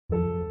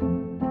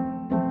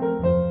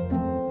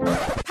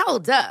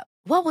Hold up.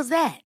 What was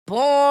that?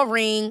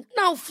 Boring.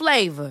 No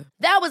flavor.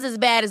 That was as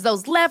bad as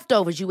those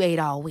leftovers you ate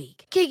all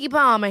week. Keke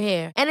Palmer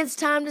here. And it's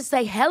time to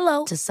say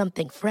hello to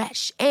something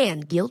fresh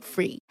and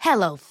guilt-free.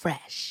 Hello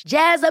Fresh.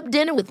 Jazz up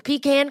dinner with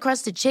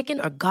pecan-crusted chicken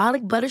or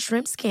garlic butter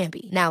shrimp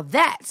scampi. Now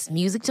that's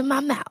music to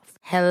my mouth.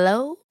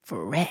 Hello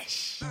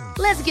Fresh.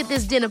 Let's get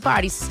this dinner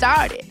party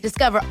started.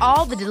 Discover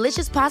all the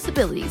delicious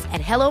possibilities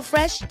at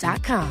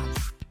hellofresh.com.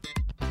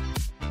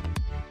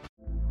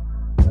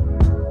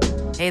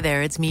 Hey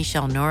there, it's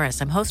Michelle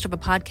Norris. I'm host of a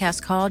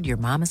podcast called Your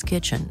Mama's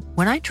Kitchen.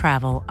 When I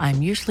travel,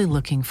 I'm usually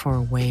looking for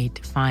a way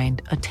to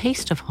find a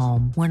taste of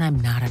home when I'm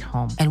not at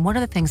home. And one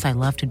of the things I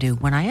love to do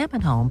when I am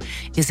at home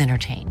is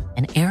entertain.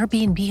 And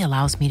Airbnb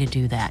allows me to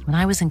do that. When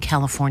I was in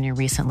California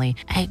recently,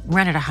 I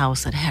rented a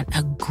house that had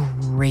a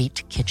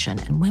great kitchen.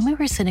 And when we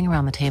were sitting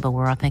around the table, we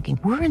were all thinking,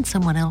 we're in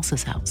someone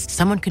else's house.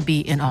 Someone could be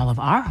in all of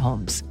our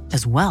homes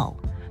as well.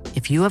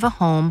 If you have a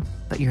home,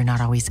 but you're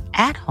not always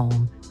at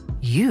home,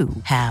 you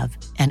have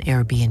an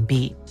Airbnb.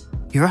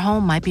 Your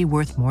home might be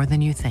worth more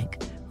than you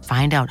think.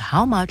 Find out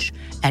how much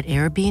at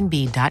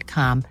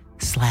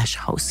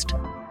airbnb.com/host.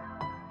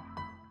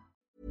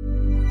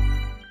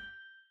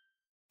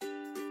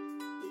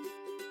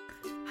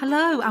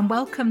 Hello and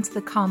welcome to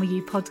the Calmer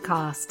You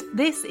podcast.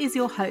 This is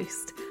your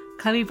host,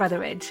 Chloe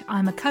Brotheridge.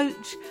 I'm a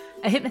coach,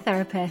 a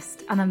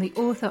hypnotherapist, and I'm the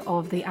author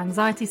of The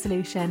Anxiety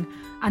Solution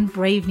and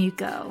Brave New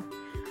Girl.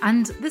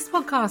 And this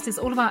podcast is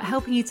all about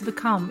helping you to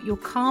become your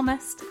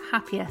calmest,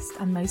 happiest,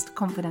 and most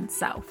confident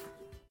self.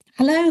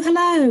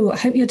 Hello. I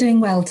hope you're doing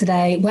well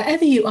today.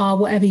 Wherever you are,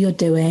 whatever you're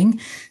doing,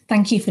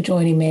 thank you for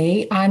joining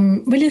me.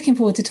 I'm really looking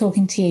forward to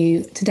talking to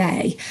you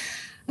today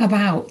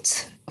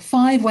about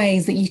 5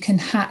 ways that you can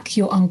hack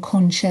your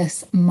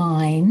unconscious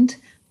mind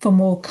for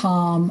more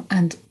calm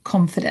and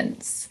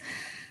confidence.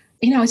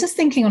 I was just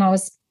thinking when I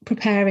was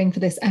preparing for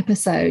this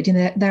episode,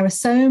 there are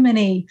so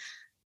many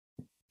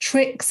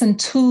tricks and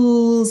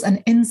tools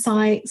and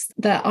insights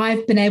that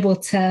I've been able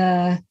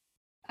to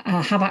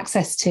have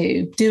access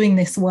to doing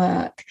this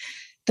work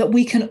that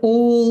we can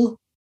all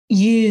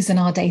use in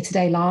our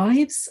day-to-day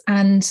lives.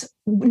 And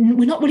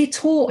we're not really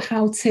taught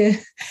how to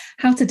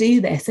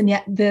do this. And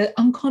yet the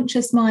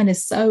unconscious mind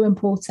is so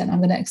important.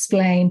 I'm going to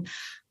explain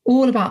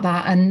all about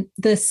that and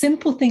the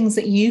simple things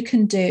that you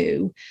can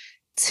do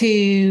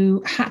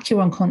to hack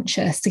your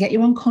unconscious, to get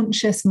your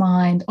unconscious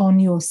mind on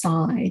your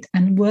side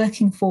and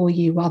working for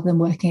you rather than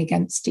working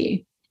against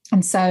you.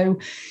 And so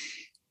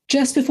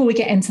just before we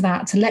get into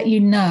that, to let you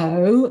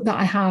know that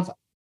I have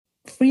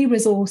free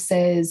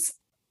resources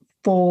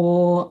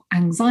for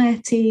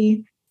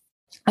anxiety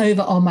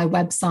over on my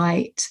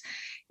website.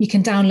 You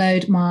can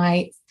download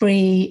my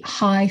free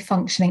high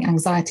functioning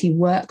anxiety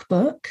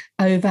workbook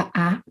over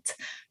at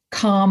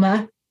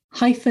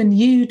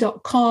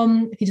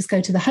calmer-you.com. If you just go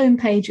to the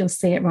homepage, you'll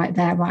see it right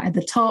there, right at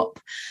the top.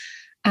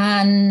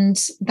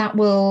 And that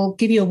will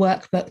give you a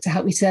workbook to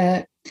help you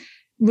to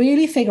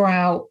really figure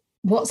out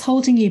what's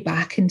holding you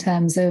back in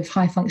terms of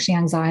high functioning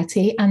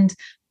anxiety and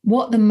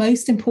what the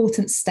most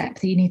important step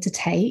that you need to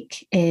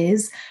take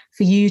is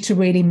for you to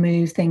really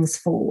move things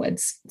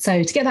forwards.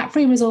 So to get that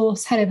free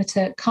resource, head over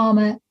to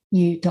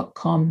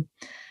calmer-you.com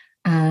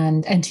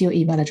and enter your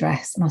email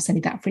address and I'll send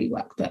you that free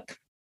workbook.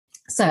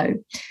 So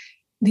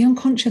the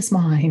unconscious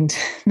mind.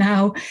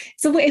 Now,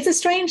 it's a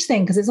strange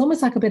thing because it's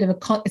almost like a bit of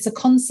it's a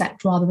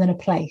concept rather than a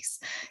place.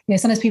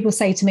 Sometimes people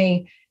say to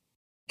me,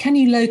 can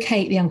you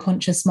locate the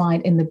unconscious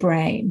mind in the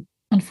brain?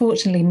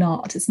 Unfortunately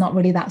not. It's not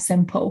really that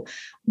simple.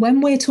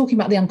 When we're talking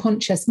about the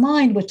unconscious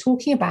mind, we're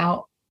talking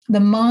about the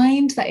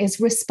mind that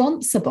is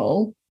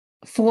responsible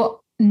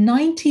for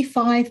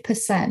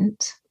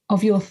 95%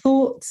 of your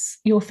thoughts,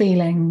 your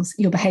feelings,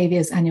 your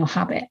behaviors, and your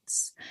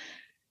habits.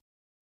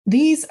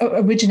 These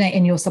originate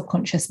in your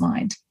subconscious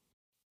mind.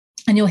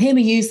 And you'll hear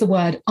me use the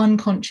word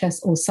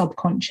unconscious or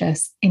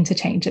subconscious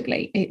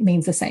interchangeably. It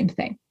means the same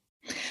thing.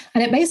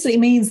 And it basically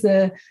means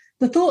the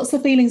thoughts, the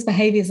feelings,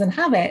 behaviors, and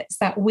habits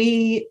that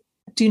we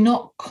do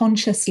not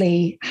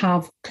consciously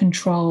have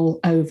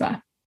control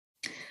over.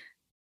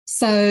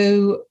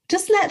 So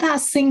just let that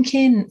sink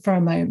in for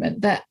a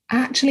moment, that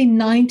actually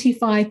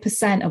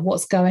 95% of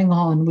what's going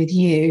on with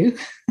you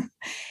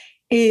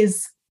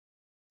is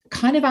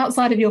kind of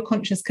outside of your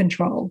conscious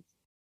control.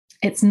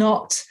 It's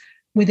not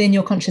within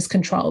your conscious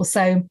control.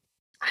 So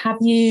have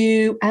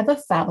you ever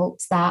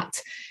felt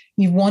that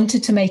you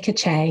wanted to make a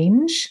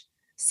change?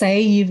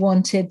 Say you've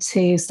wanted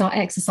to start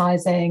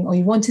exercising or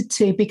you wanted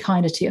to be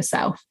kinder to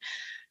yourself.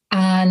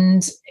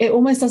 And it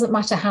almost doesn't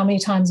matter how many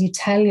times you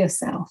tell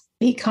yourself,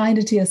 be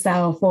kinder to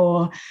yourself,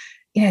 or,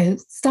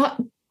 start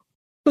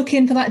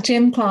booking for that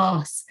gym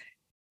class.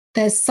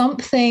 There's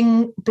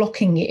something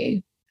blocking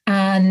you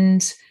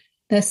and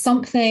there's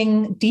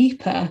something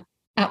deeper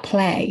at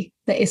play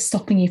that is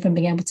stopping you from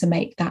being able to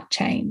make that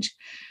change.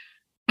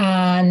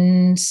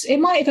 And it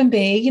might even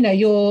be,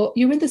 you're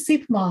in the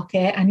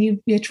supermarket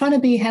and you're trying to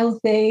be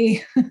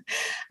healthy,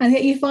 and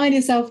yet you find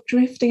yourself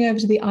drifting over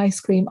to the ice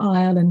cream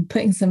aisle and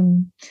putting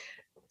some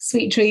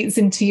sweet treats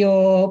into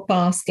your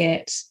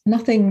basket.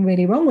 Nothing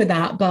really wrong with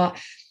that, but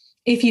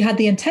if you had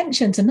the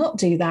intention to not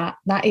do that,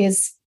 that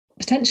is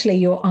potentially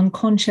your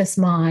unconscious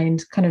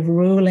mind kind of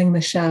ruling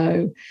the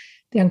show,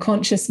 the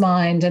unconscious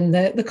mind, and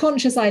the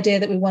conscious idea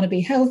that we want to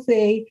be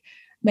healthy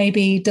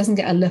maybe doesn't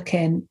get a look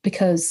in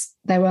because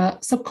there are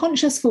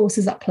subconscious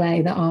forces at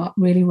play that are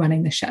really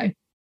running the show.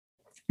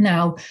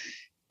 Now,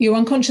 your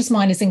unconscious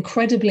mind is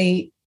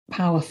incredibly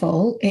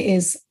powerful. It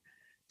is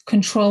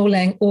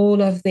controlling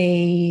all of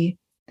the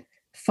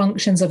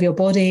functions of your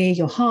body,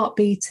 your heart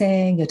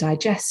beating, your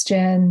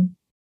digestion,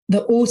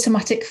 the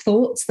automatic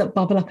thoughts that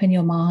bubble up in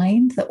your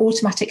mind, the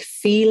automatic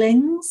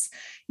feelings.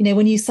 You know,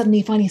 when you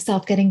suddenly find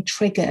yourself getting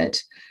triggered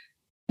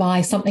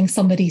by something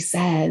somebody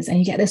says and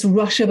you get this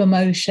rush of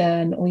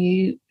emotion, or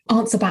you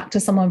answer back to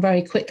someone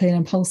very quickly and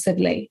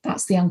impulsively,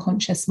 that's the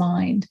unconscious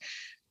mind.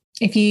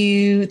 If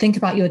you think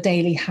about your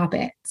daily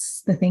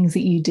habits, the things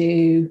that you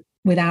do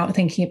without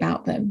thinking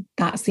about them,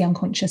 that's the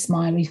unconscious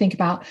mind. When you think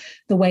about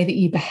the way that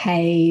you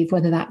behave,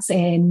 whether that's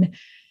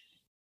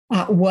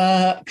at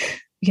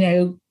work, you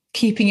know,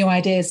 keeping your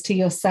ideas to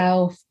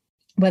yourself,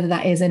 whether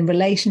that is in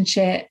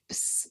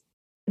relationships,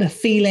 the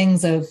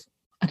feelings of,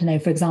 I don't know,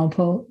 for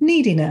example,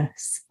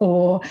 neediness,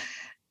 or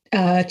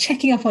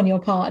checking up on your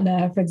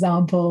partner, for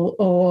example,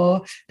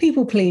 or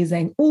people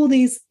pleasing, all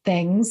these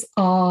things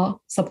are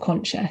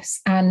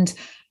subconscious. And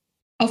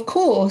of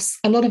course,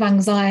 a lot of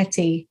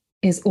anxiety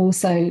is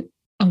also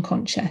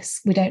unconscious.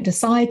 We don't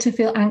decide to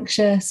feel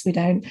anxious. We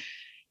don't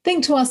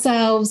think to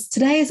ourselves,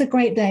 today is a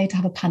great day to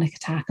have a panic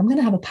attack. I'm going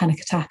to have a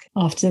panic attack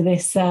after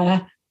this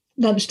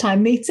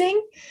lunchtime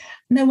meeting.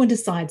 No one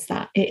decides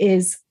that. It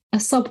is a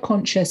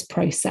subconscious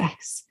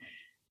process.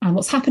 And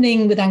what's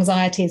happening with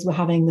anxiety is we're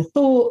having the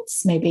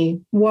thoughts,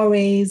 maybe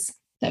worries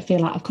that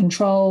feel out of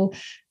control,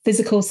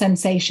 physical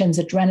sensations,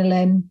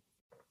 adrenaline,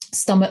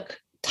 stomach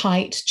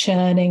tight,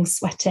 churning,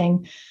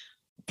 sweating,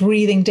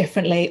 breathing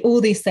differently,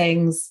 all these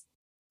things,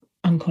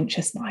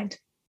 unconscious mind.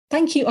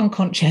 Thank you,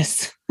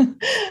 unconscious.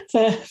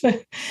 for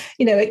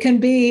you know, it can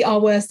be our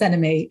worst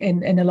enemy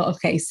in a lot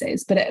of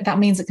cases, but that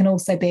means it can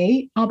also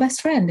be our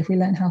best friend if we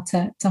learn how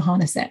to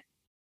harness it.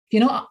 If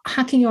you're not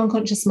hacking your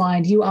unconscious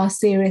mind, you are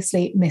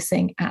seriously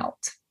missing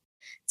out.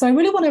 So I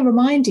really want to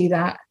remind you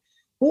that,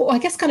 or I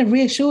guess kind of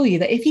reassure you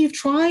that if you've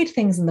tried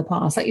things in the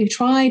past, like you've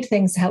tried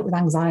things to help with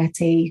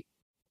anxiety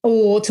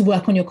or to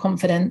work on your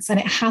confidence, and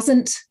it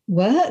hasn't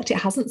worked, it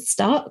hasn't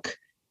stuck,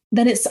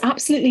 then it's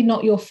absolutely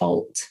not your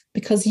fault,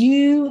 because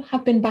you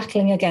have been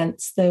battling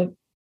against the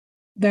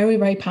very,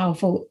 very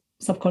powerful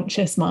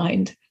subconscious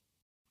mind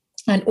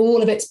and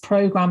all of its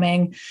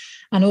programming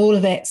and all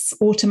of its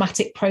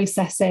automatic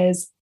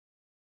processes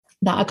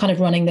that are kind of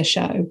running the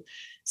show.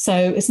 So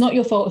it's not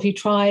your fault if you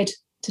tried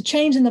to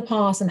change in the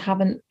past and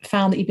haven't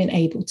found that you've been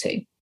able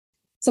to.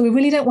 So we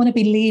really don't want to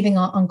be leaving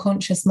our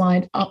unconscious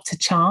mind up to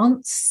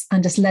chance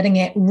and just letting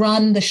it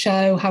run the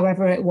show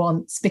however it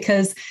wants,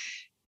 because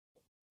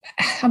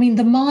I mean,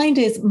 the mind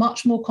is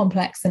much more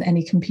complex than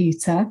any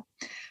computer,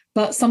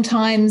 but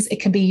sometimes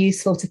it can be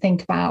useful to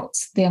think about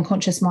the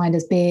unconscious mind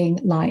as being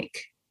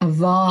like a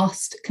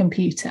vast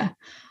computer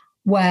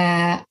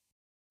where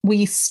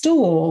we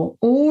store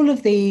all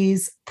of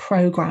these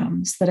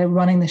programs that are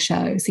running the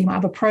show. So you might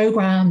have a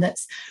program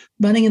that's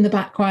running in the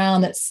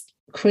background that's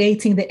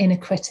creating the inner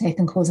critic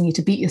and causing you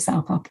to beat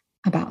yourself up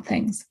about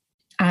things.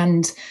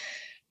 And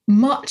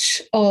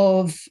much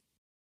of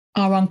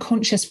our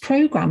unconscious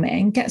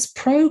programming gets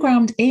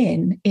programmed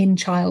in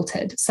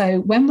childhood.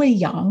 So when we're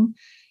young,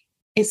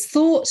 it's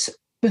thought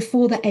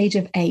before the age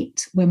of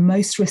 8, we're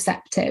most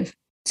receptive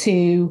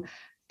to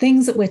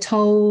things that we're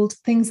told,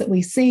 things that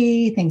we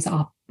see, things that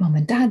our mum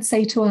and dad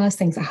say to us,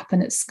 things that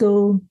happen at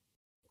school.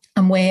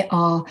 And we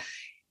are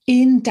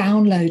in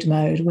download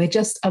mode. We're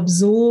just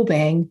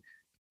absorbing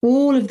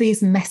all of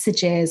these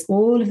messages,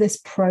 all of this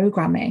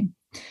programming.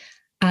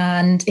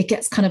 And it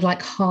gets kind of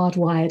like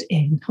hardwired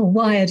in, or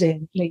wired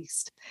in at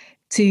least,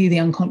 to the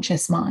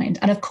unconscious mind.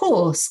 And of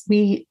course,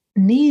 we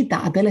need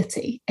that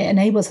ability. It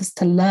enables us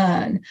to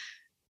learn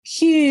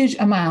huge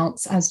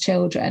amounts as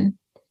children.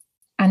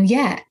 And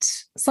yet,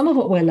 some of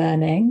what we're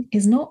learning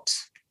is not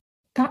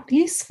that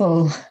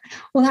useful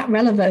or that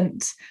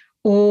relevant.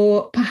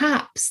 Or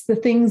perhaps the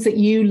things that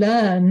you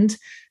learned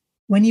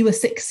when you were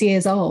 6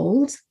 years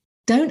old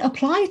don't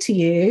apply to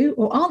you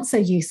or aren't so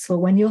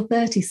useful when you're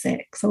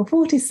 36 or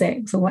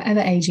 46 or whatever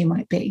age you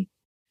might be.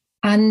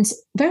 And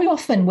very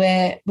often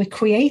we're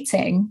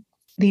creating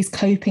these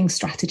coping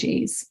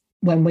strategies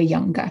when we're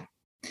younger.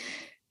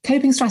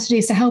 Coping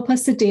strategies to help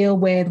us to deal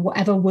with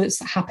whatever was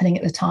happening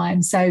at the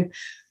time. So,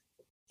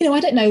 you know, I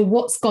don't know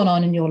what's gone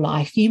on in your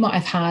life. You might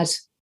have had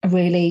a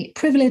really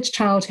privileged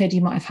childhood.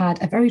 You might have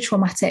had a very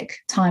traumatic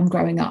time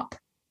growing up.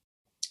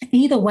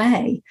 Either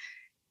way,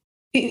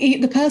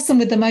 the person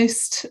with the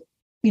most,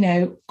 you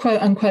know,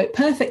 quote unquote,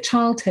 perfect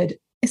childhood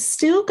is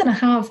still going to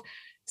have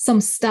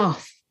some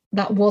stuff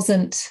that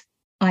wasn't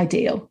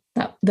ideal,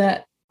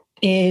 that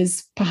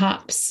is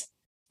perhaps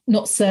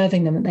not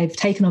serving them, that they've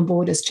taken on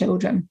board as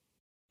children.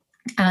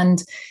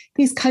 And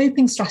these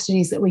coping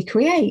strategies that we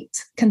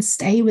create can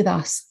stay with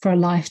us for a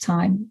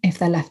lifetime if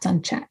they're left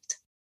unchecked.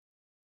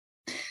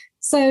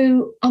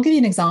 So I'll give you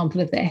an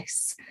example of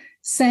this.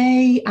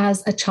 Say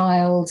as a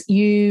child,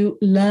 you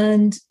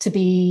learned to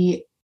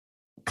be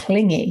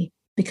clingy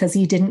because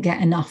you didn't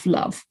get enough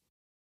love.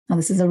 Now,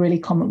 this is a really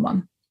common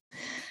one.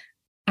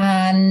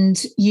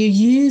 And you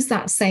use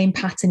that same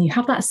pattern, you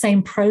have that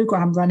same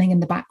program running in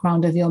the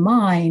background of your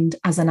mind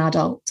as an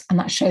adult, and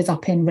that shows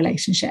up in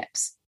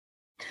relationships.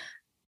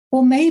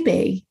 Or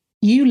maybe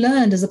you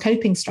learned as a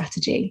coping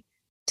strategy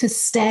to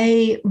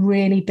stay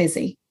really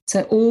busy,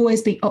 to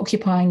always be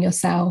occupying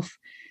yourself,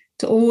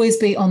 to always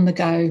be on the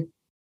go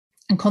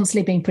and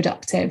constantly being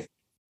productive.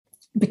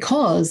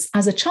 Because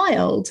as a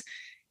child,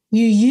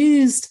 you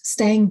used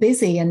staying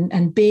busy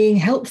and being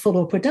helpful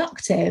or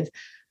productive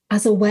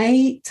as a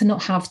way to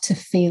not have to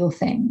feel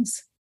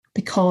things,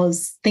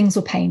 because things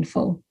were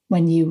painful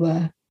when you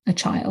were a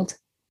child.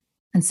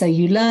 And so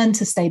you learned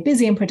to stay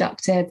busy and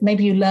productive.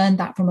 Maybe you learned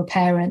that from a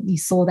parent, you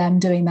saw them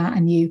doing that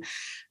and you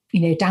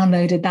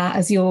downloaded that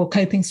as your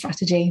coping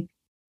strategy.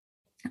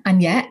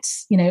 And yet,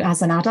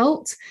 as an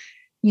adult,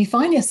 you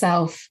find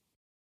yourself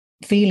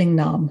feeling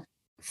numb,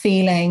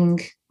 feeling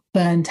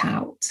burnt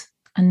out,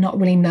 and not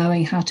really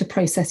knowing how to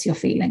process your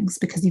feelings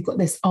because you've got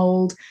this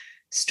old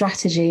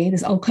strategy,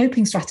 this old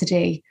coping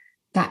strategy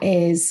that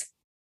is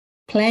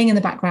playing in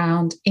the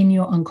background in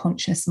your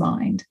unconscious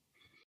mind.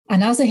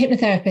 And as a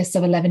hypnotherapist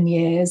of 11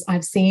 years,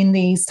 I've seen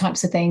these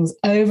types of things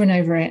over and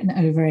over and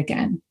over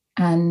again.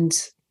 And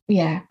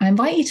I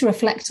invite you to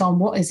reflect on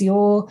what is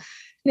your,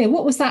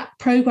 what was that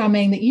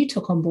programming that you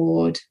took on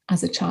board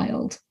as a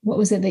child? What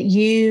was it that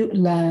you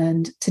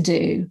learned to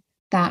do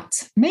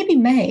that maybe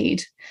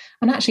made,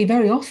 and actually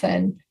very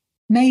often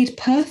made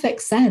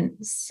perfect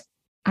sense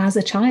as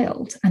a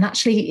child? And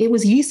actually it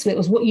was useful. It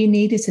was what you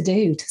needed to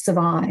do to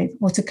survive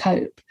or to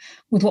cope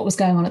with what was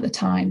going on at the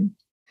time.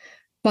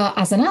 But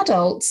as an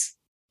adult,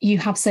 you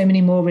have so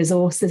many more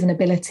resources and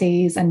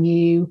abilities, and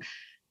you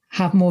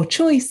have more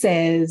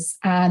choices,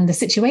 and the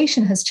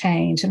situation has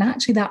changed. And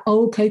actually that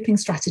old coping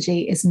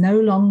strategy is no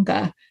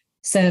longer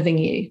serving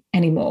you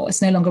anymore.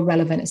 It's no longer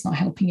relevant. It's not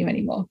helping you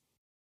anymore.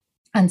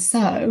 And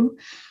so I'm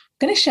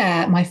going to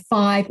share my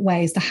 5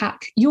 ways to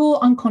hack your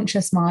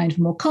unconscious mind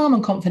for more calm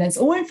and confidence,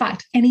 or in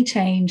fact, any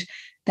change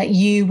that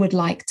you would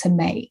like to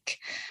make.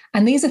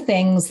 And these are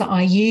things that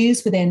I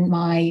use within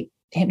my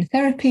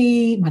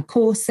hypnotherapy, my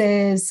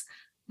courses,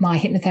 my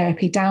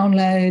hypnotherapy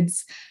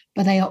downloads,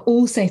 but they are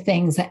also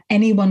things that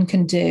anyone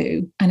can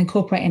do and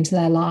incorporate into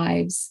their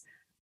lives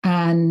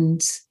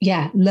and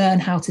learn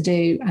how to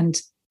do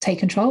and take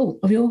control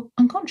of your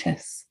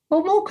unconscious,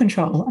 or more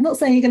control. I'm not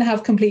saying you're going to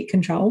have complete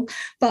control,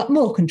 but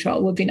more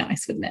control would be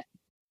nice, wouldn't it?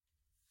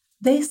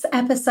 This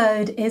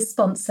episode is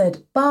sponsored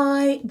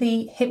by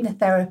the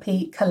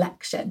Hypnotherapy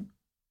Collection.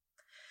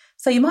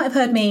 So you might have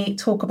heard me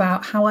talk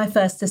about how I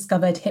first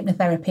discovered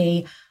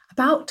hypnotherapy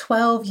about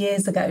 12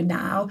 years ago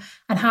now,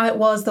 and how it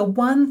was the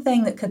one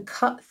thing that could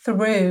cut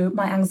through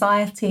my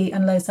anxiety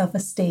and low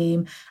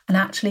self-esteem and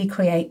actually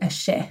create a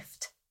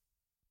shift.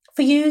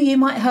 For you, you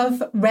might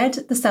have read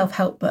the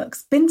self-help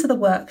books, been to the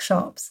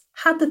workshops,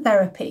 had the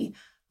therapy,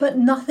 but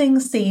nothing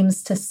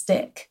seems to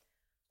stick.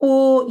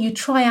 Or you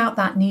try out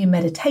that new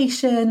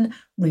meditation,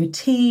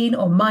 routine,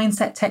 or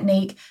mindset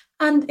technique,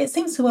 and it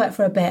seems to work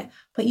for a bit,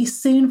 but you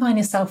soon find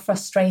yourself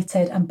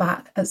frustrated and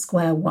back at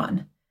square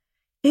one.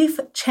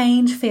 If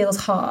change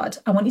feels hard,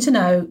 I want you to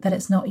know that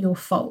it's not your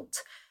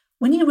fault.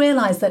 When you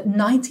realise that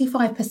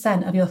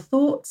 95% of your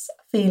thoughts,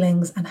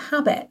 feelings, and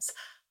habits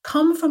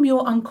come from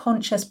your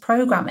unconscious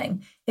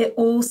programming, it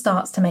all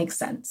starts to make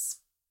sense.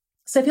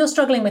 So if you're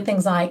struggling with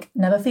things like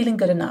never feeling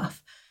good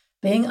enough,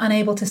 being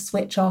unable to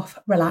switch off,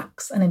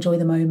 relax, and enjoy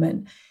the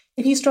moment,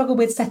 if you struggle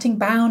with setting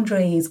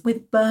boundaries,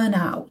 with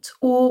burnout,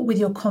 or with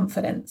your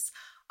confidence,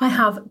 I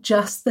have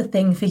just the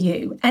thing for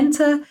you.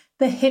 Enter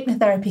the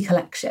Hypnotherapy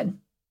Collection.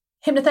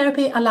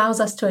 Hypnotherapy allows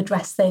us to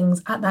address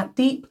things at that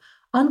deep,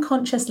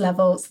 unconscious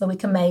level so that we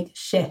can make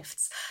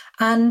shifts.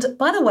 And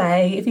by the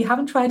way, if you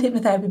haven't tried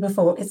hypnotherapy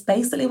before, it's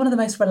basically one of the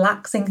most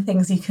relaxing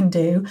things you can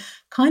do,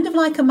 kind of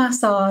like a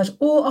massage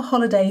or a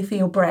holiday for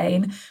your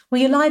brain, where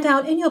you lie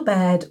down in your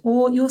bed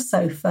or your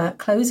sofa,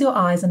 close your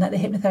eyes and let the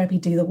hypnotherapy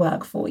do the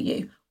work for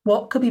you.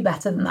 What could be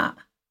better than that?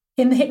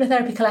 In the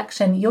Hypnotherapy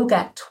Collection, you'll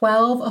get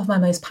 12 of my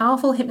most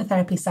powerful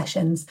hypnotherapy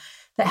sessions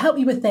that help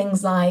you with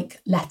things like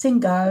letting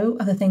go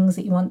of the things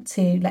that you want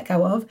to let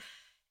go of,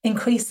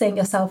 increasing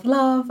your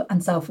self-love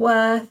and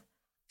self-worth,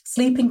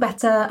 sleeping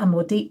better and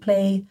more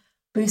deeply,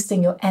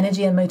 boosting your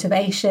energy and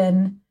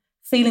motivation,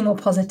 feeling more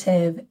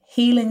positive,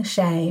 healing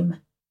shame,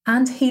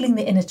 and healing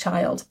the inner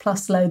child,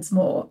 plus loads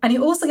more. And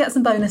you also get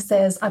some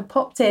bonuses. I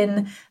popped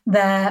in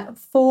there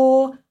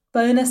 4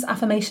 bonus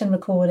affirmation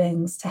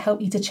recordings to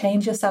help you to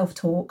change your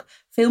self-talk,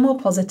 feel more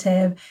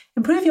positive,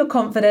 improve your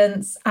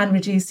confidence, and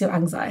reduce your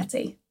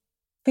anxiety.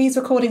 These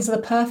recordings are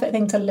the perfect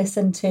thing to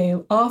listen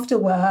to after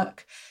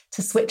work,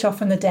 to switch off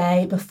from the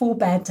day, before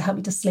bed to help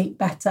you to sleep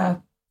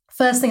better,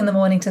 first thing in the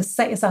morning to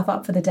set yourself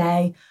up for the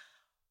day,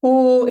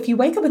 or if you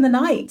wake up in the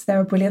night, they're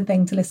a brilliant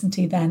thing to listen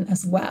to then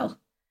as well.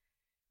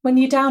 When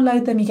you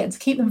download them, you get to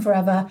keep them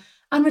forever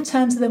and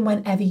return to them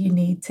whenever you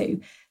need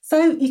to.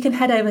 So you can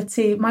head over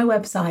to my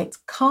website,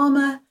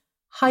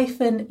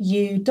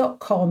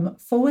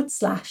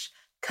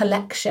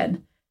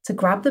 calmer-u.com/collection to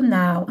grab them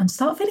now and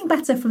start feeling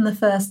better from the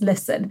first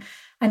listen.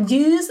 And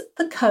use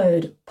the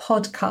code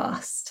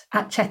podcast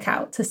at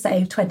checkout to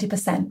save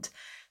 20%.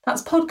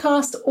 That's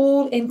podcast,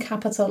 all in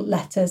capital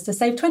letters. To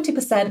save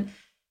 20%,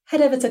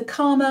 head over to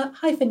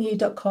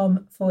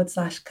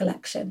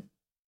calmer-u.com/collection.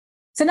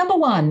 So number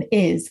one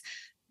is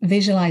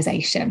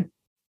visualization.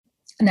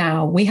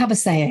 Now, we have a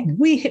saying,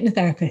 we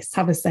hypnotherapists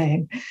have a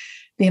saying,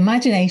 the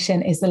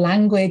imagination is the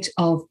language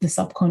of the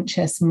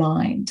subconscious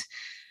mind.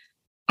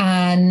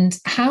 And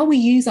how we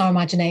use our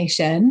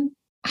imagination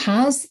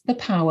has the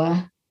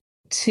power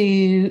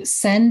to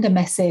send a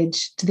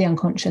message to the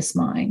unconscious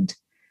mind,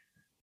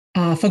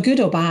 for good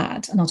or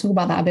bad. And I'll talk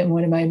about that a bit more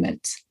in a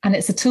moment. And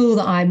it's a tool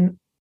that I'm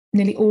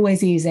nearly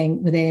always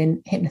using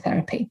within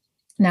hypnotherapy.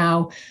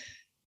 Now,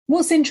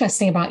 what's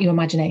interesting about your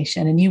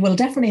imagination, and you will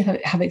definitely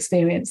have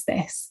experienced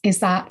this, is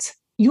that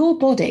your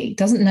body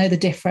doesn't know the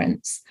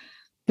difference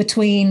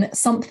between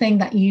something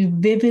that you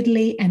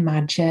vividly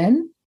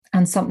imagine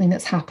and something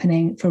that's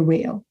happening for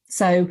real.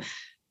 So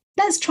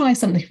let's try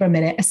something for a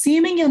minute.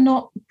 Assuming you're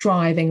not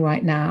driving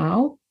right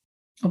now,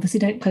 obviously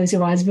don't close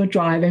your eyes if you're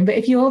driving, but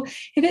if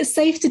it's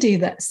safe to do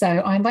that, so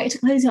I invite you to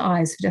close your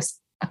eyes for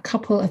just a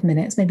couple of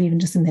minutes, maybe even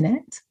just a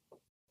minute.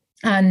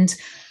 And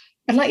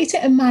I'd like you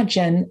to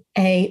imagine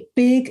a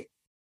big,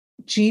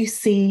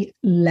 juicy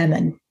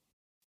lemon.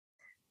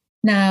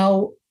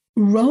 Now,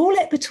 roll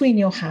it between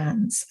your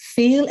hands,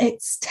 feel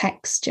its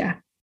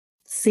texture,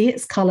 see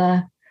its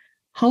color,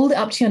 hold it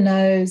up to your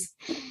nose,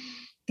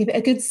 give it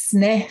a good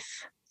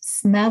sniff,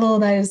 smell all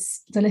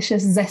those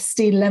delicious,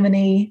 zesty,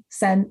 lemony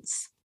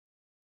scents.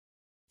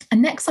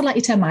 And next, I'd like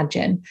you to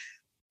imagine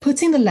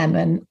putting the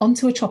lemon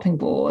onto a chopping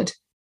board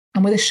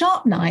and with a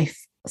sharp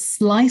knife,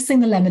 slicing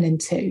the lemon in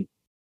two.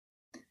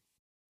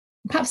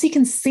 Perhaps you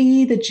can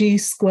see the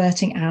juice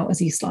squirting out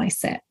as you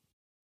slice it.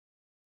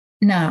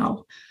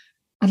 Now,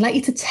 I'd like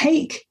you to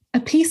take a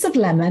piece of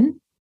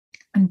lemon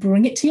and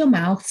bring it to your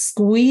mouth,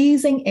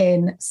 squeezing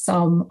in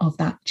some of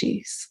that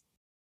juice.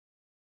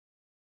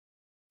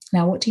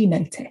 Now, what do you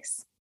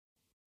notice?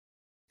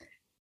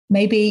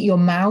 Maybe your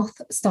mouth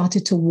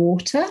started to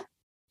water.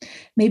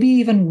 Maybe you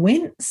even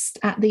winced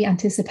at the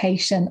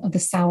anticipation of the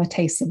sour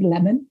taste of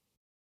lemon.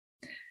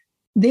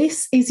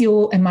 This is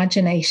your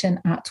imagination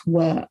at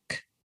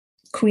work,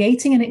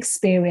 creating an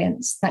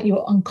experience that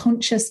your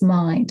unconscious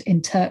mind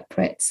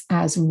interprets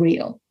as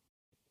real.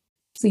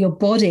 So your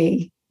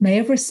body may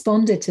have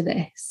responded to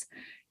this.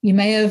 You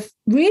may have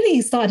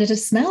really started to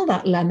smell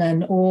that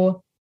lemon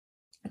or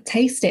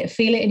taste it,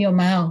 feel it in your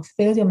mouth,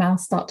 feel your mouth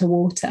start to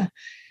water.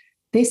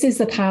 This is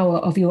the power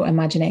of your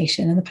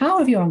imagination and the power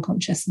of your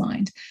unconscious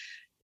mind.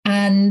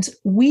 And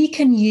we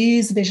can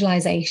use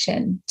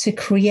visualization to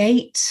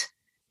create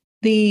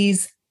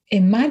these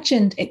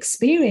imagined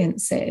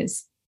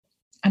experiences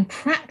and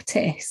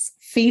practice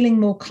feeling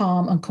more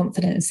calm and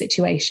confident in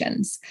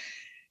situations.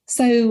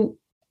 So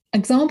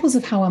examples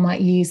of how I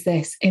might use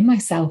this in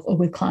myself or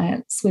with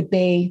clients would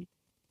be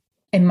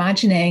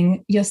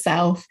imagining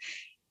yourself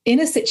in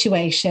a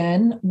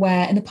situation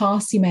where in the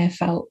past you may have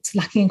felt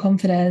lacking in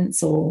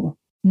confidence or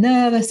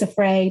nervous,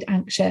 afraid,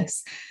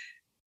 anxious,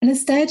 and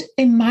instead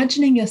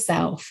imagining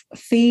yourself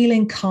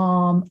feeling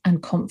calm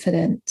and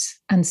confident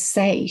and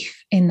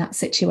safe in that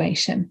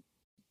situation.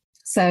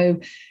 So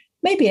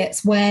maybe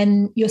it's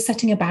when you're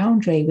setting a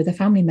boundary with a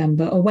family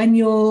member or when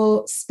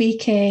you're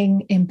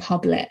speaking in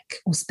public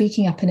or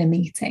speaking up in a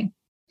meeting.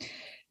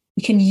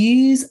 We can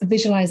use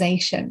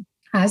visualization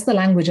as the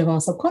language of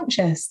our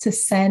subconscious to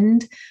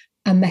send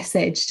a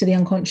message to the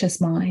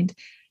unconscious mind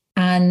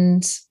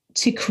and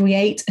to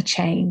create a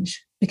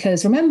change.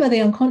 Because remember,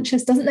 the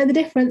unconscious doesn't know the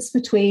difference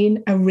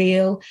between a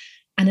real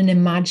and an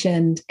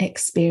imagined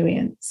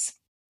experience.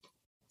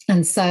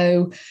 And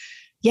so,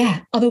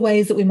 other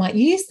ways that we might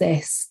use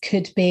this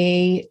could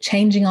be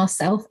changing our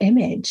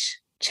self-image,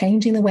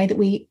 changing the way that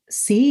we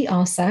see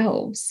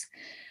ourselves.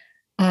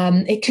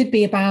 It could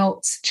be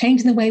about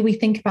changing the way we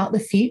think about the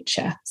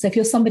future. So if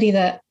you're somebody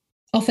that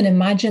often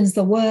imagines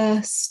the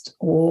worst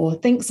or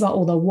thinks about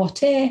all the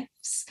what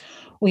ifs,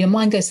 or your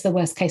mind goes to the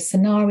worst case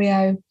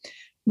scenario,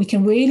 we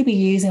can really be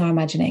using our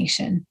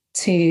imagination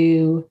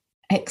to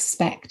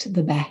expect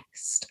the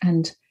best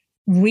and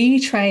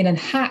retrain and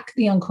hack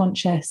the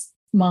unconscious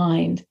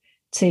mind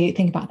to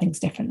think about things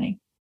differently.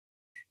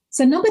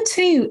 So number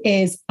 2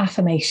 is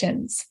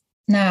affirmations.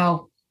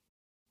 Now,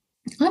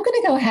 I'm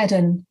going to go ahead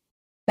and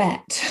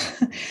bet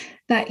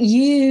that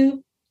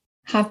you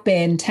have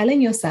been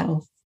telling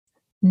yourself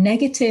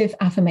negative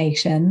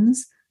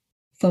affirmations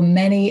for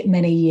many,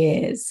 many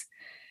years.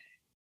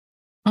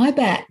 I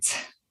bet,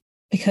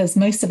 because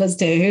most of us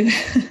do,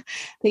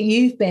 that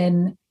you've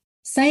been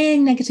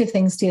saying negative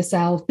things to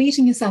yourself,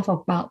 beating yourself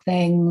up about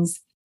things,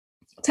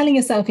 telling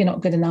yourself you're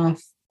not good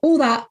enough, all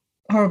that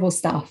horrible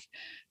stuff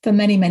for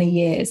many, many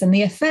years. And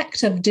the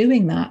effect of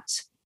doing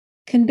that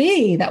can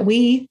be that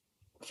we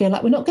feel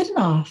like we're not good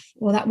enough,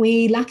 or that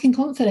we lack in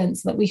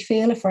confidence, that we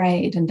feel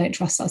afraid and don't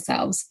trust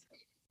ourselves.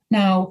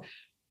 Now,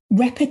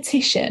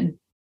 repetition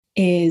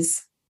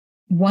is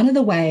one of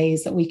the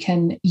ways that we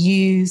can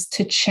use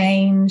to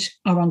change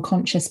our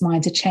unconscious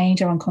mind, to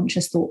change our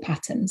unconscious thought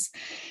patterns.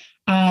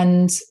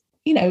 And,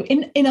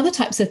 in other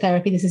types of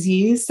therapy, this is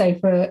used. So,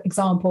 for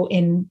example,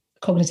 in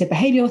cognitive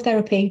behavioral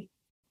therapy,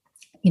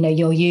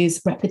 you'll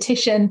use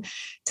repetition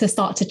to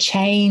start to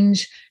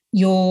change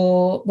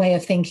your way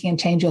of thinking and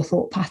change your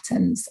thought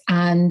patterns.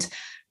 And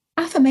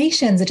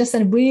affirmations are just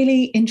a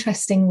really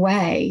interesting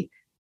way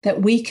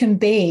that we can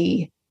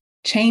be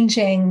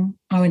changing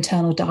our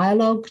internal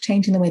dialogue,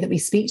 changing the way that we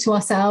speak to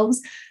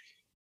ourselves,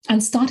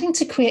 and starting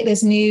to create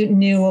those new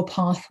neural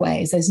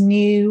pathways, those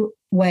new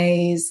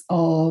ways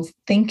of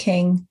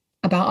thinking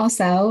about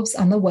ourselves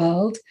and the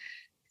world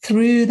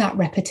through that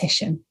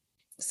repetition.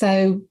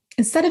 So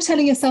instead of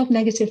telling yourself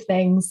negative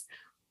things,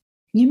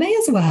 you may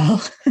as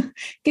well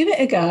give it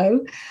a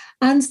go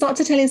and start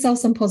to tell yourself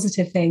some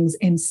positive things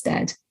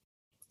instead.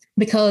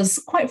 Because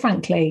quite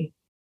frankly,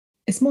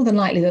 it's more than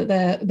likely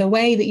that the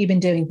way that you've been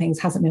doing things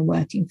hasn't been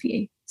working for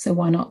you. So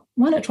why not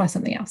try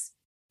something else?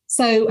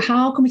 So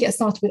how can we get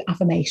started with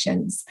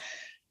affirmations?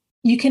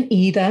 You can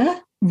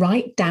either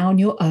write down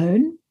your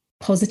own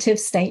positive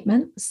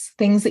statements,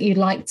 things that you'd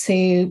like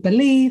to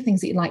believe,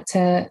 things that you'd like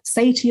to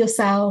say to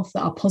yourself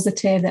that are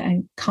positive, that are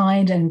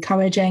kind and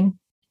encouraging.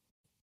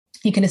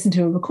 You can listen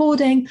to a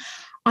recording.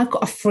 I've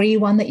got a free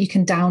one that you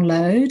can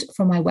download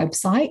from my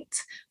website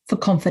for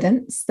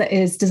confidence that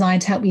is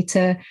designed to help you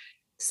to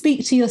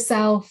speak to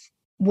yourself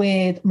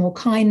with more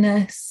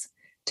kindness,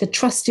 to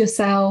trust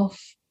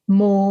yourself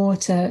more,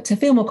 to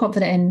feel more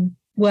confident in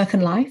work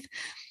and life.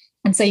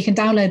 And so you can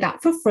download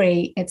that for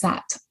free. It's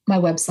at my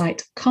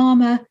website,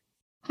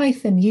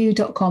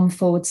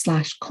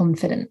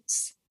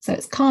 karmau.com/confidence. So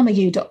it's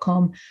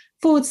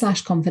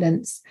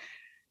karmau.com/confidence.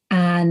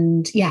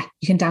 And yeah,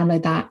 you can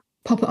download that,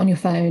 pop it on your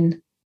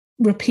phone,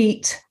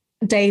 repeat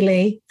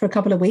daily for a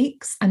couple of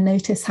weeks, and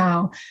notice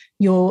how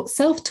your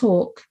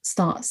self-talk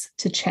starts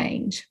to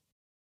change.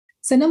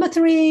 So number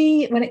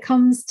 3, when it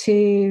comes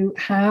to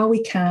how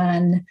we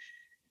can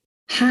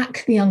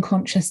hack the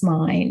unconscious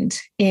mind,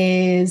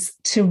 is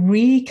to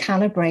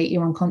recalibrate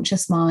your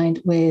unconscious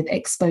mind with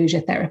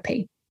exposure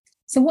therapy.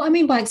 So what I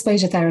mean by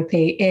exposure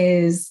therapy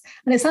is,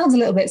 and it sounds a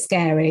little bit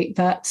scary,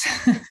 but,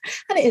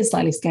 and it is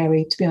slightly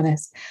scary, to be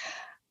honest.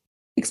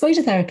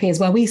 Exposure therapy is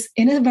where we,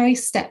 in a very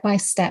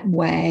step-by-step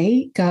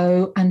way,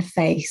 go and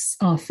face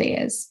our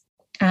fears.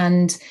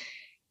 And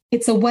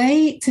it's a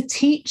way to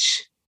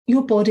teach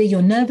your body,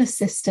 your nervous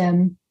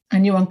system,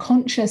 and your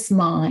unconscious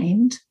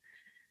mind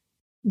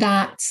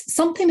that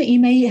something that you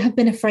may have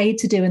been afraid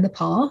to do in the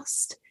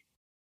past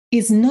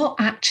is not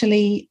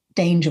actually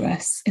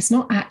dangerous. It's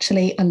not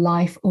actually a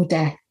life or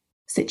death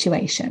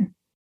situation.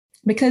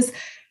 Because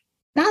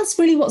that's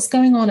really what's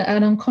going on at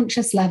an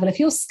unconscious level. If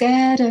you're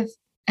scared of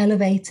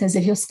elevators,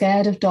 if you're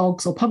scared of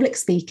dogs or public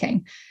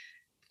speaking,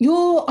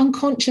 your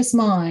unconscious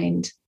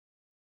mind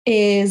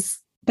is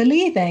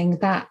believing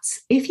that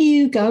if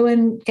you go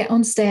and get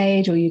on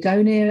stage, or you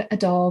go near a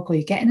dog, or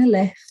you get in a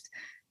lift,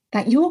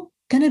 that you're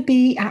going to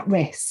be at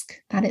risk,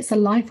 that it's a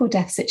life or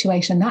death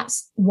situation.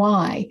 That's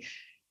why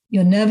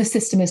your nervous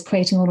system is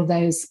creating all of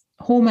those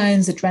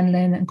hormones,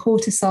 adrenaline and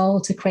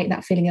cortisol, to create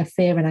that feeling of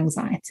fear and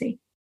anxiety.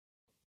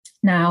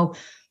 Now,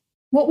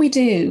 what we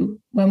do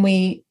when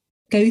we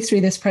go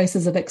through this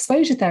process of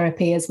exposure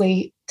therapy is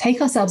we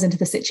take ourselves into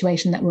the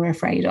situation that we're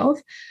afraid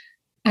of.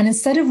 And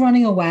instead of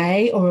running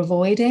away or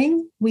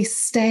avoiding, we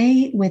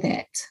stay with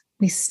it.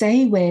 We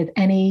stay with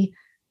any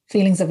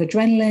feelings of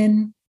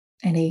adrenaline,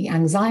 any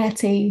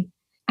anxiety.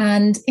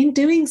 And in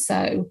doing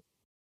so,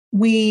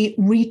 we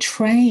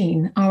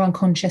retrain our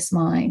unconscious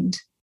mind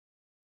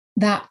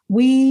that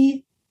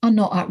we are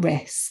not at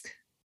risk,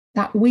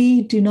 that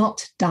we do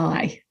not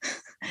die,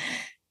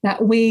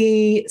 that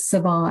we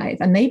survive,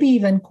 and maybe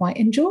even quite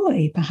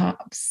enjoy,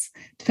 perhaps,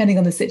 depending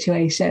on the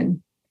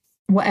situation,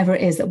 whatever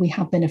it is that we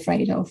have been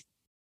afraid of.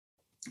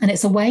 And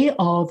it's a way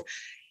of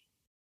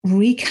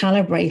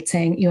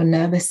recalibrating your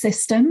nervous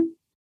system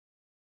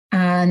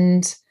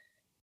and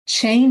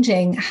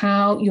changing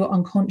how your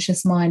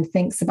unconscious mind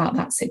thinks about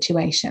that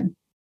situation.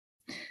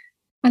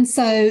 And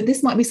so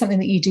this might be something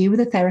that you do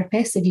with a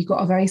therapist. If you've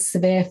got a very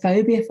severe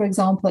phobia, for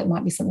example, it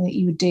might be something that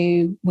you would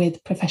do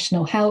with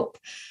professional help.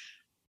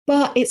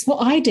 But it's what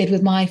I did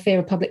with my fear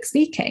of public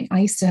speaking.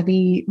 I used to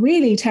be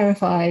really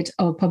terrified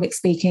of public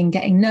speaking,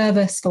 getting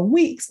nervous for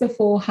weeks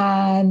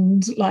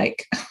beforehand,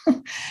 like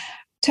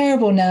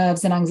terrible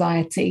nerves and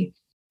anxiety.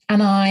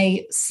 And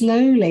I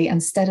slowly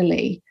and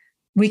steadily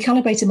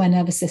recalibrated my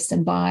nervous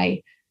system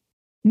by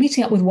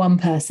meeting up with one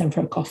person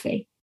for a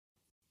coffee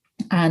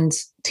and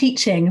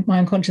teaching my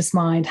unconscious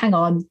mind, hang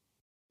on,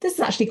 this is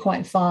actually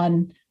quite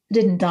fun. I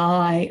didn't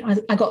die.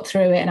 I got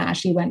through it and it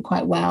actually went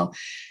quite well.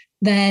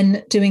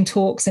 Then doing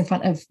talks in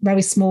front of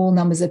very small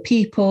numbers of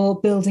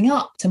people, building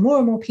up to more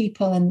and more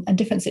people and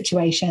different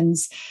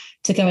situations,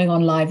 to going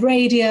on live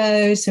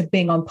radio, to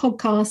being on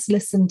podcasts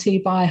listened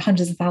to by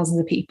hundreds of thousands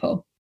of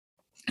people.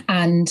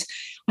 And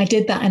I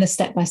did that in a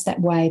step-by-step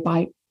way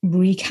by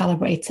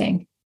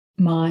recalibrating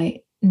my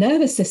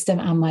nervous system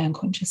and my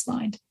unconscious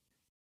mind.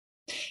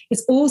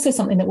 It's also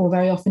something that we'll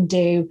very often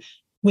do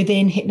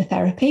within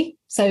hypnotherapy.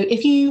 So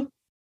if you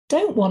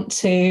don't want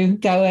to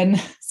go and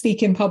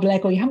speak in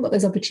public, or you haven't got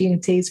those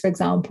opportunities, for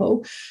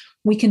example,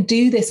 we can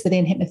do this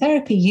within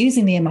hypnotherapy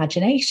using the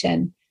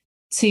imagination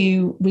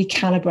to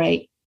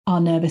recalibrate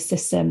our nervous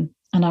system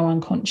and our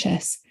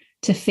unconscious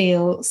to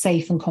feel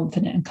safe and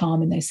confident and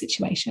calm in those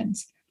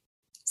situations.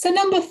 So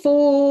number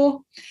 4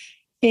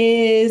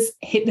 is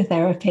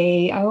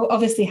hypnotherapy. I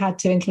obviously had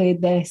to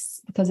include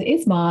this because it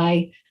is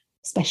my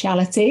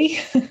speciality.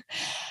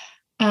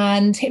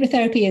 And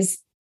hypnotherapy is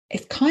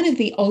kind of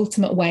the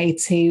ultimate way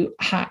to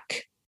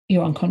hack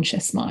your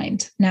unconscious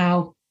mind.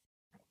 Now,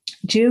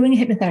 during a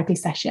hypnotherapy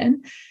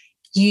session,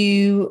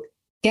 you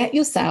get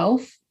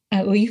yourself,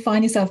 or you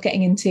find yourself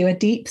getting into a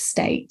deep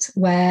state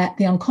where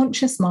the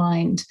unconscious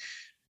mind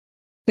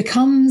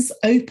becomes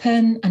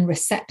open and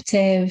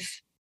receptive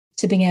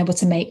to being able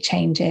to make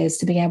changes,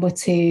 to being able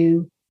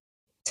to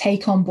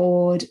take on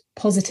board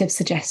positive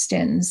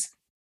suggestions.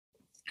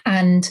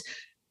 And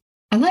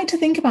I like to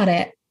think about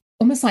it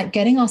almost like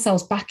getting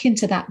ourselves back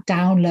into that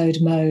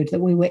download mode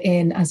that we were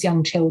in as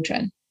young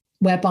children,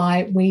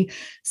 whereby we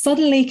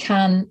suddenly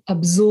can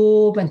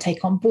absorb and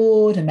take on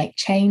board and make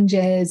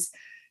changes.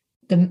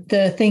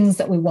 The things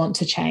that we want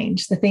to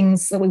change, the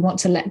things that we want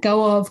to let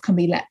go of can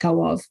be let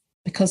go of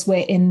because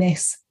we're in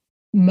this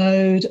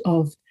mode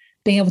of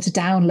being able to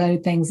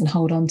download things and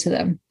hold on to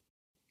them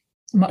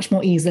much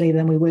more easily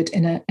than we would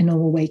in a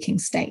normal waking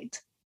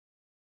state.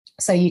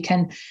 So you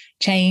can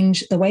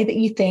change the way that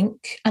you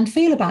think and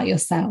feel about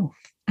yourself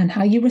and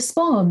how you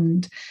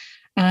respond.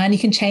 And you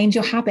can change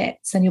your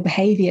habits and your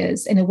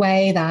behaviors in a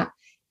way that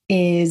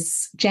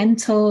is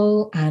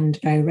gentle and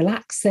very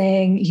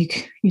relaxing.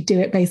 You do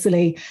it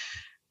basically,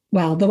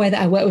 well, the way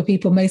that I work with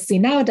people mostly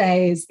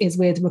nowadays is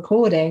with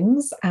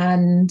recordings,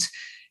 and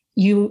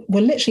you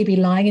will literally be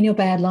lying in your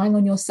bed, lying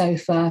on your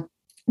sofa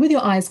with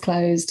your eyes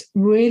closed,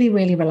 really,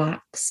 really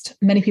relaxed.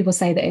 Many people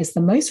say that it's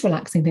the most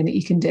relaxing thing that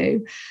you can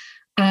do.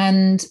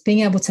 And being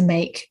able to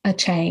make a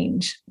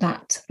change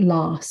that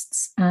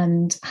lasts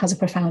and has a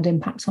profound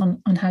impact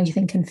on how you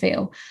think and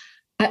feel.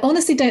 I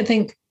honestly can't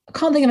think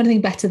of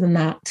anything better than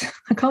that.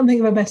 I can't think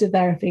of a better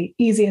therapy,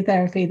 easier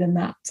therapy than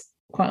that,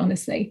 quite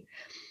honestly.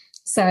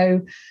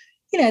 So,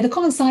 the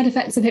common side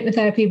effects of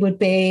hypnotherapy would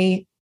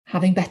be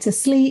having better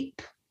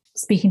sleep,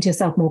 speaking to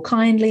yourself more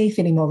kindly,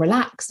 feeling more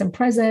relaxed and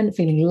present,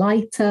 feeling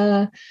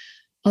lighter,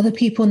 other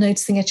people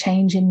noticing a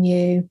change in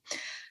you.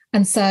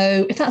 And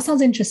so if that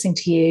sounds interesting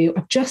to you,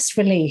 I've just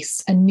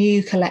released a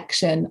new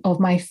collection of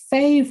my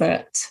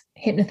favorite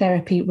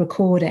hypnotherapy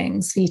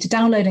recordings for you to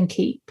download and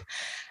keep.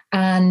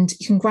 And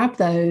you can grab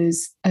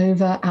those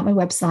over at my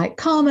website,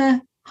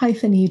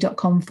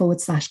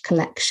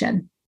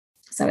 karma-u.com/collection.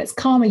 So it's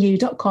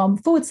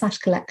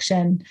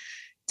karma-u.com/collection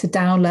to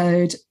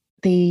download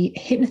the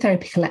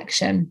hypnotherapy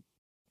collection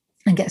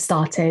and get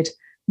started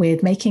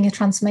with making a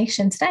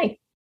transformation today.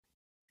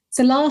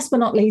 So last but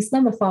not least,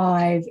 number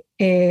 5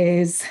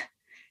 is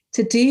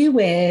to do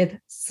with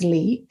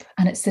sleep,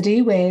 and it's to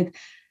do with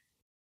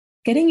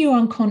getting your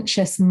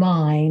unconscious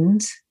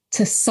mind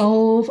to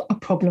solve a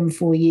problem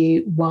for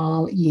you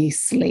while you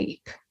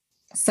sleep.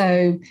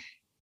 So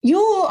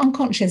your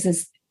unconscious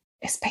is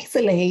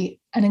basically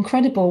an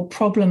incredible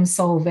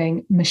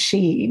problem-solving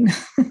machine.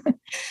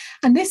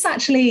 And this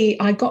actually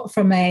I got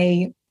from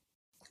a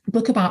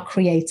book about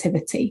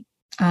creativity,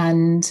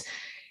 and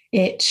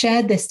it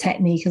shared this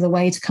technique as a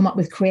way to come up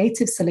with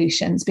creative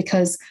solutions,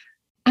 because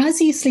as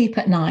you sleep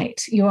at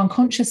night, your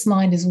unconscious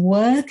mind is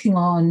working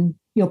on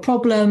your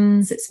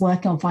problems, it's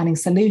working on finding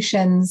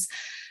solutions.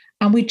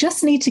 And we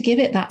just need to give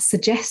it that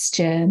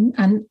suggestion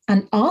and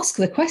ask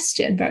the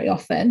question very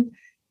often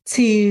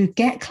to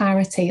get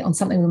clarity on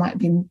something we might have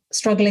been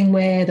struggling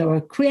with, or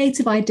a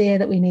creative idea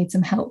that we need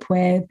some help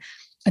with,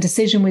 a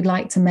decision we'd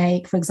like to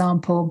make, for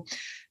example.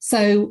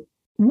 So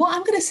what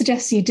I'm going to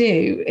suggest you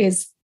do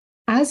is,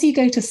 as you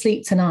go to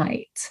sleep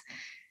tonight,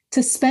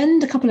 to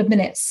spend a couple of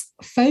minutes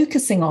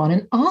focusing on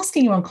and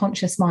asking your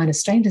unconscious mind, as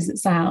strange as it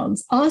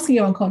sounds, asking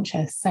your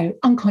unconscious, so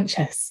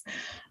unconscious,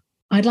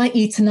 I'd like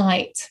you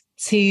tonight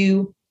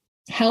to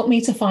help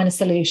me to find a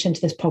solution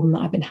to this problem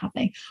that I've been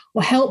having,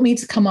 or help me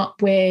to come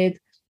up with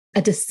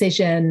a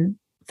decision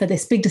for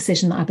this big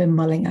decision that I've been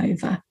mulling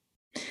over.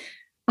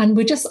 And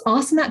we're just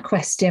asking that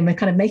question. We're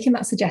kind of making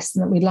that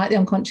suggestion that we'd like the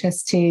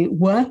unconscious to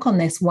work on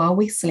this while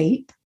we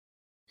sleep.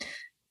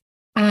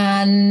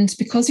 And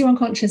because your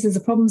unconscious is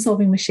a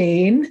problem-solving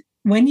machine,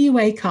 when you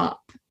wake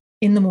up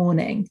in the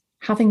morning,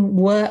 having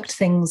worked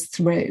things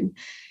through,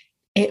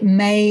 it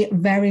may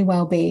very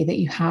well be that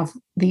you have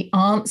the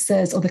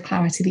answers or the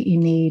clarity that you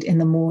need in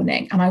the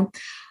morning. And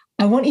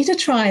I want you to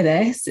try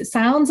this. It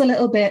sounds a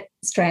little bit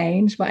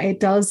strange, but it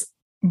does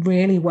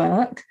really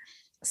work.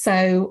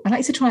 So I'd like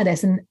you to try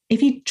this. And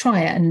if you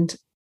try it, and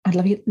I'd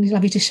love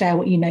you to share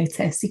what you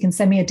notice, you can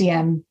send me a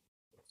DM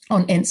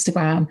on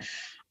Instagram.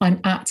 I'm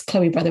at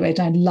Chloe Brotheridge.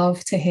 I'd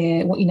love to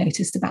hear what you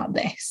noticed about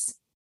this.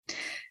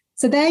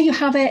 So there you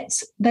have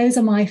it. Those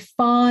are my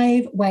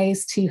 5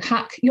 ways to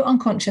hack your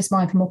unconscious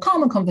mind for more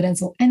calm and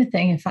confidence, or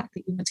anything, in fact,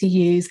 that you want to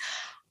use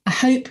I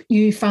hope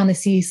you found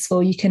this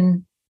useful. You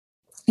can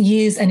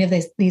use any of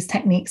these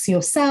techniques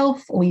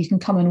yourself, or you can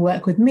come and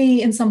work with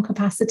me in some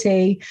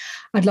capacity.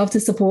 I'd love to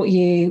support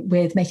you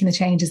with making the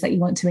changes that you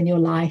want to in your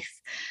life.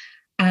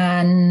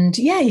 And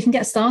yeah, you can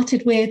get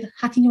started with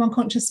hacking your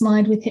unconscious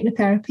mind with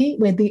hypnotherapy,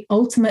 with the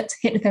Ultimate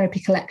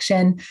Hypnotherapy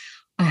Collection.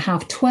 I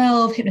have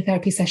 12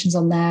 hypnotherapy sessions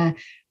on there,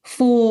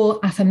 4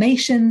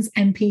 affirmations,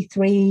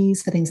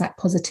 MP3s for things like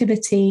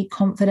positivity,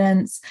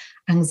 confidence,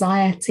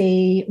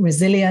 anxiety,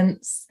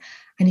 resilience.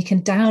 And you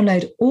can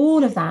download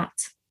all of that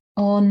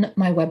on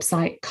my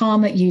website,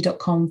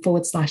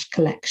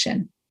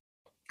 calmau.com/collection.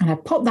 And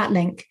I've popped that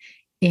link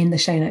in the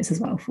show notes as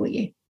well for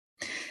you.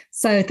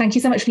 So thank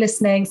you so much for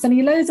listening. Sending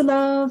you loads of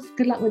love.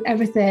 Good luck with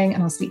everything.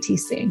 And I'll speak to you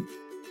soon.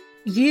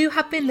 You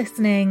have been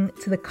listening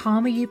to the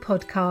Calmer You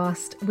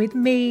podcast with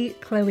me,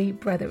 Chloe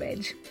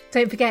Brotheridge.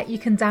 Don't forget you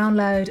can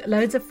download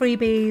loads of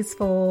freebies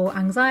for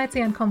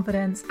anxiety and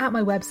confidence at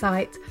my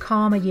website,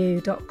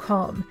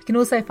 calmau.com. You can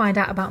also find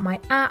out about my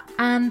app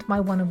and my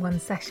one-on-one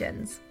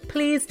sessions.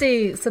 Please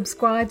do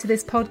subscribe to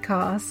this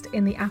podcast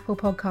in the Apple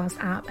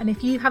Podcast app. And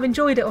if you have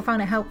enjoyed it or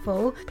found it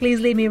helpful, please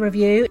leave me a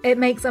review. It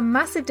makes a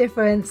massive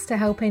difference to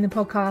helping the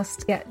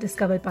podcast get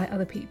discovered by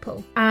other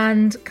people.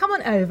 And come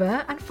on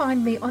over and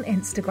find me on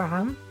Instagram.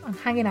 I'm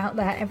hanging out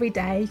there every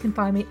day. You can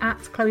find me at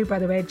Chloe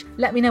Brotheridge.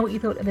 Let me know what you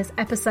thought of this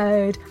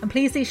episode. And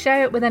please do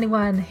share it with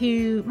anyone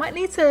who might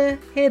need to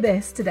hear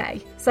this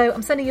today. So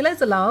I'm sending you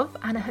loads of love,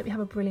 and I hope you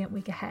have a brilliant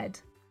week ahead.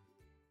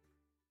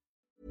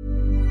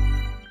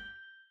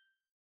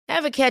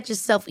 Ever catch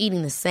yourself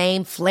eating the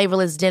same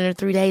flavorless dinner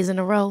 3 days in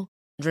a row?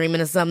 Dreaming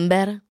of something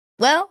better?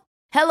 Well,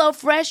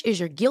 HelloFresh is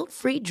your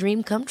guilt-free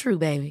dream come true,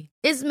 baby.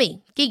 It's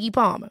me, Keke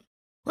Palmer.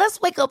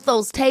 Let's wake up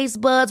those taste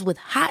buds with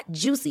hot,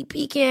 juicy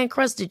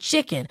pecan-crusted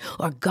chicken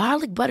or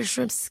garlic butter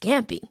shrimp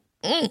scampi.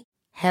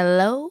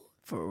 Hello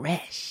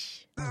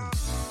Fresh.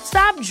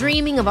 Stop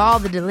dreaming of all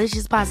the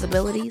delicious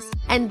possibilities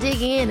and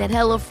dig in at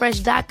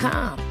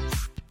HelloFresh.com.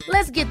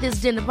 Let's get this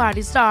dinner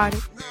party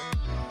started.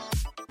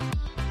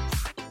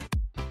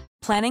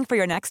 Planning for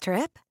your next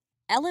trip?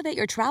 Elevate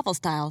your travel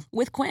style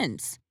with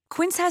Quince.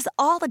 Quince has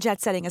all the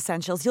jet-setting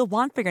essentials you'll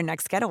want for your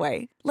next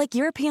getaway, like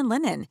European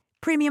linen,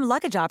 premium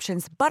luggage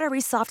options,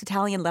 buttery soft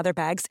Italian leather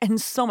bags,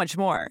 and so much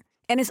more.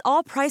 And is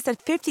all priced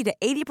at 50 to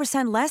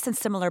 80% less than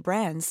similar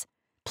brands.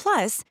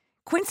 Plus,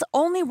 Quince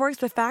only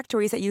works with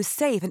factories that use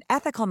safe and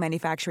ethical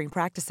manufacturing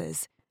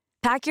practices.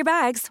 Pack your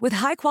bags with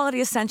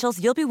high-quality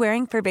essentials you'll be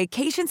wearing for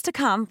vacations to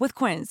come with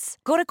Quince.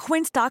 Go to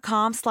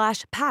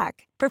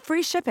quince.com/pack for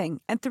free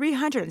shipping and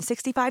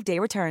 365-day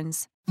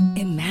returns.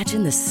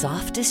 Imagine the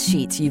softest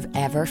sheets you've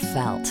ever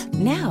felt.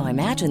 Now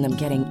imagine them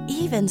getting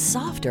even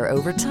softer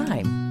over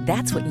time.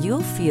 That's what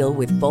you'll feel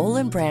with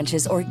Boll &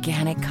 Branch's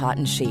organic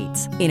cotton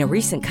sheets. In a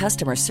recent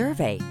customer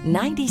survey,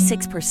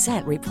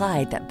 96%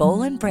 replied that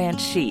Boll & Branch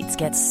sheets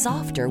get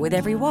softer with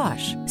every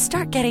wash.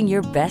 Start getting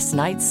your best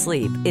night's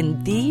sleep in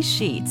these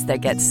sheets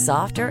that get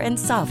softer and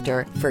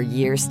softer for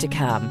years to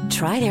come.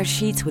 Try their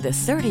sheets with a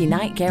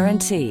 30-night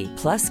guarantee.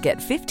 Plus, get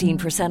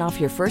 15% off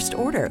your first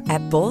order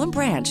at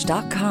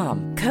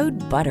bollandbranch.com.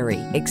 Code BUTTERY.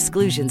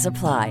 Exclusions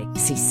apply.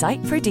 See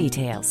site for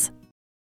details.